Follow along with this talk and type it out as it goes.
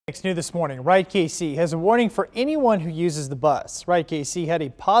Next new this morning, Ride KC has a warning for anyone who uses the bus. Ride KC had a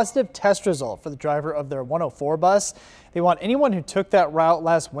positive test result for the driver of their 104 bus. They want anyone who took that route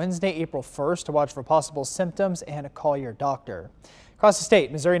last Wednesday, April 1st, to watch for possible symptoms and call your doctor. Across the state,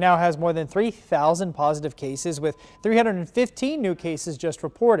 Missouri now has more than 3,000 positive cases, with 315 new cases just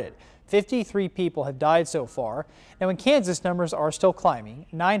reported. 53 people have died so far. Now in Kansas, numbers are still climbing.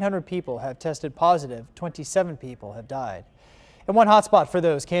 900 people have tested positive, 27 people have died. And one hotspot for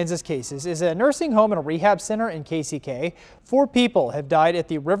those Kansas cases is a nursing home and a rehab center in KCK. 4 people have died at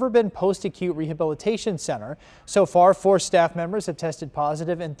the Riverbend Post-Acute Rehabilitation Center. So far, 4 staff members have tested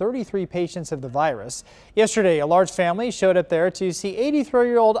positive and 33 patients have the virus. Yesterday, a large family showed up there to see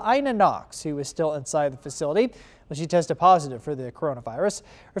 83-year-old Ina Knox, who was still inside the facility when she tested positive for the coronavirus.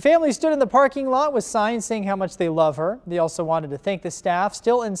 Her family stood in the parking lot with signs saying how much they love her. They also wanted to thank the staff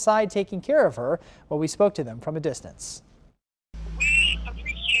still inside taking care of her while we spoke to them from a distance.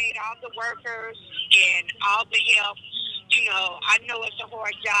 All the workers and all the help. You know, I know it's a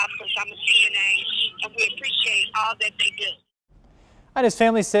hard job because I'm a CNA, and we appreciate all that they do. Ina's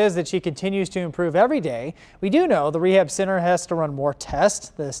family says that she continues to improve every day. We do know the rehab center has to run more tests.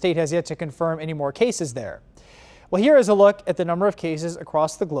 The state has yet to confirm any more cases there. Well, here is a look at the number of cases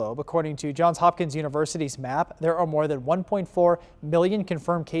across the globe. According to Johns Hopkins University's map, there are more than 1.4 million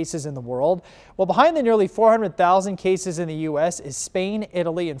confirmed cases in the world. Well, behind the nearly 400,000 cases in the U.S. is Spain,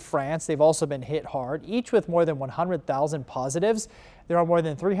 Italy, and France. They've also been hit hard, each with more than 100,000 positives. There are more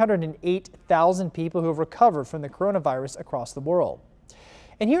than 308,000 people who have recovered from the coronavirus across the world.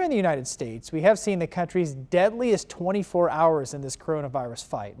 And here in the United States, we have seen the country's deadliest 24 hours in this coronavirus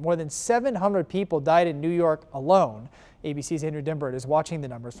fight. More than 700 people died in New York alone. ABC's Andrew Dimbert is watching the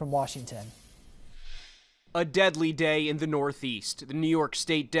numbers from Washington. A deadly day in the Northeast. The New York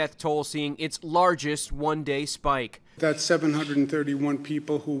State death toll seeing its largest one-day spike. That's 731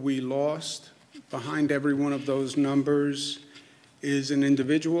 people who we lost. Behind every one of those numbers is an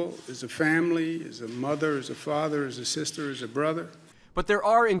individual, is a family, is a mother, is a father, is a sister, is a brother. But there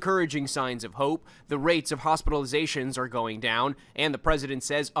are encouraging signs of hope. The rates of hospitalizations are going down, and the president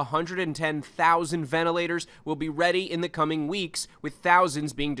says 110,000 ventilators will be ready in the coming weeks, with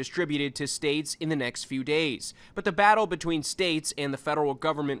thousands being distributed to states in the next few days. But the battle between states and the federal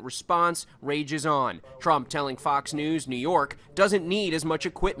government response rages on. Trump telling Fox News New York doesn't need as much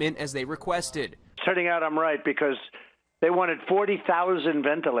equipment as they requested. Turning out I'm right, because they wanted 40,000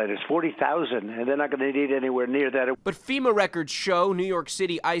 ventilators, 40,000, and they're not going to need anywhere near that. But FEMA records show New York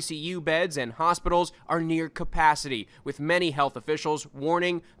City ICU beds and hospitals are near capacity, with many health officials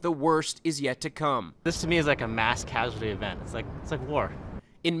warning the worst is yet to come. This to me is like a mass casualty event. It's like war.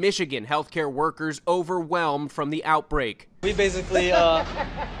 In Michigan, healthcare workers overwhelmed from the outbreak. We basically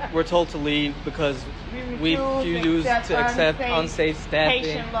were told to leave because we refuse to accept unsafe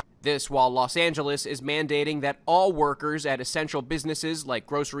staffing. This while Los Angeles is mandating that all workers at essential businesses like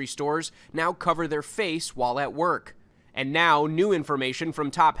grocery stores now cover their face while at work. And now new information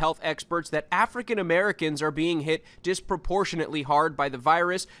from top health experts that African Americans are being hit disproportionately hard by the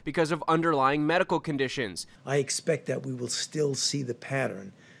virus because of underlying medical conditions. I expect that we will still see the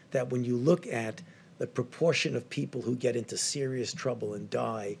pattern that when you look at the proportion of people who get into serious trouble and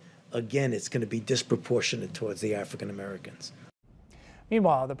die, again, it's going to be disproportionate towards the African Americans.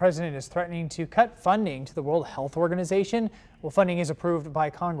 Meanwhile, the president is threatening to cut funding to the World Health Organization. Well, funding is approved by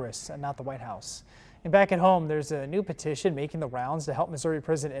Congress and not the White House. And back at home, there's a new petition making the rounds to help Missouri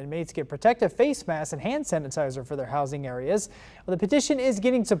prison inmates get protective face masks and hand sanitizer for their housing areas. Well, the petition is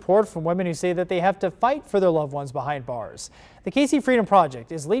getting support from women who say that they have to fight for their loved ones behind bars. The KC Freedom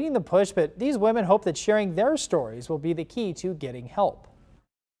Project is leading the push, but these women hope that sharing their stories will be the key to getting help.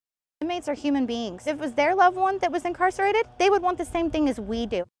 Inmates are human beings. If it was their loved one that was incarcerated, they would want the same thing as we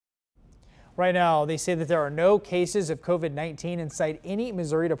do. Right now, they say that there are no cases of COVID-19 inside any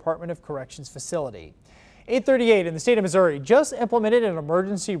Missouri Department of Corrections facility. 838 in the state of Missouri just implemented an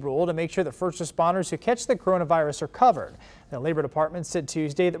emergency rule to make sure that first responders who catch the coronavirus are covered. The Labor Department said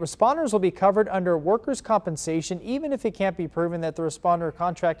Tuesday that responders will be covered under workers' compensation even if it can't be proven that the responder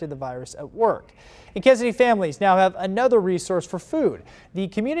contracted the virus at work. And Kansas City families now have another resource for food. The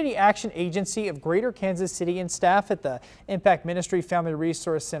Community Action Agency of Greater Kansas City and staff at the Impact Ministry Family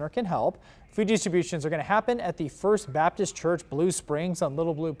Resource Center can help. Food distributions are going to happen at the First Baptist Church Blue Springs on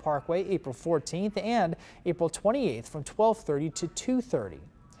Little Blue Parkway April 14th and April 28th from 12:30 to 2:30.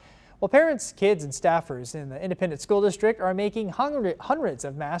 Well, parents, kids, and staffers in the Independent School District are making hundreds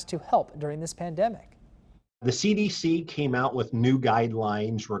of masks to help during this pandemic. The CDC came out with new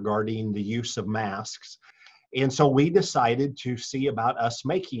guidelines regarding the use of masks. And so we decided to see about us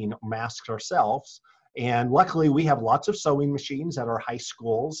making masks ourselves. And luckily, we have lots of sewing machines at our high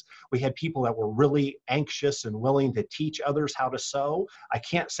schools. We had people that were really anxious and willing to teach others how to sew. I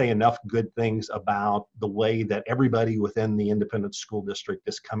can't say enough good things about the way that everybody within the Independence School District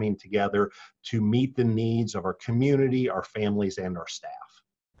is coming together to meet the needs of our community, our families, and our staff.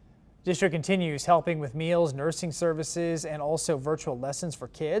 District continues helping with meals, nursing services, and also virtual lessons for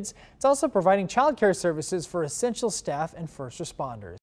kids. It's also providing child care services for essential staff and first responders.